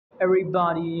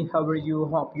Everybody, how are you?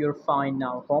 Hope you're fine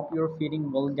now. Hope you're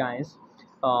feeling well, guys.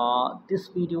 This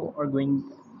video are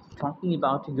going talking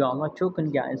about Gala token,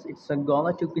 guys. It's a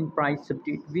Gala token price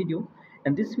update video.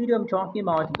 And this video I'm talking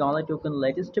about Gala token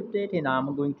latest update, and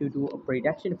I'm going to do a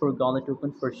prediction for Gala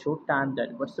token for short time.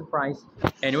 That what's the price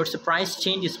and what's the price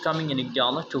change is coming in a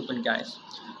Gala token, guys.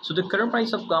 So the current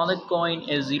price of Gala coin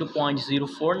is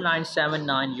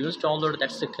 0.04979 US dollar.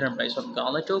 That's the current price of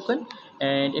Gala token.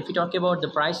 And if you talk about the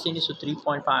price changes to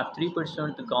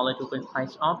 3.53%, the Gala token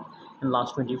price up in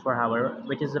last 24 hours,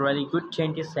 which is a really good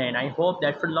changes. And I hope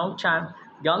that for a long time,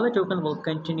 Gala token will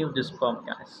continue this pump,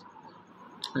 guys.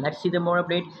 Let's see the more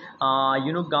update.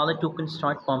 Gala token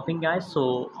start pumping, guys,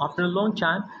 so after a long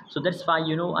time. So that's why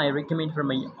I recommend for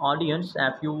my audience,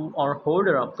 if you are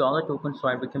holder of Gala token, so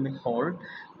I recommend hold,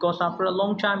 because after a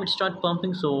long time it start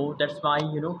pumping. So that's why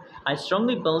I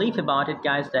strongly believe about it,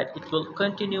 guys, that it will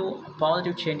continue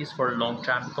positive changes for a long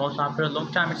time, because after a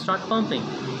long time it start pumping.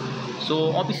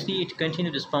 So obviously it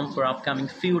continue this pump for upcoming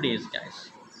few days, guys.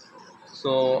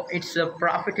 So it's a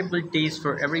profitable days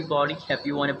for everybody. If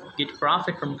you want to get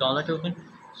profit from Gala token,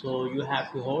 so you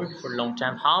have to hold for a long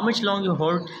time. How much long you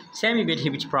hold, same you get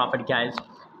huge profit, guys.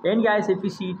 And guys, if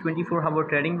you see 24-hour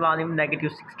trading volume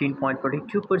negative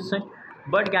 16.42%.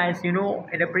 But guys, in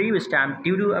the previous time,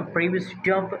 due to a previous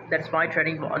jump, that's why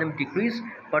trading volume decreased.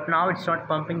 But now it's start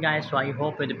pumping, guys. So I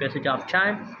hope with the passage of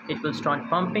time, it will start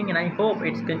pumping, and I hope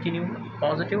it's continue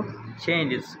positive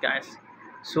changes, guys.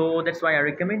 So that's why I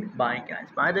recommend buying, guys.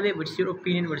 By the way, what's your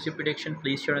opinion, what's your prediction?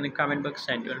 Please share in the comment box,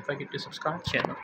 and don't forget to subscribe channel.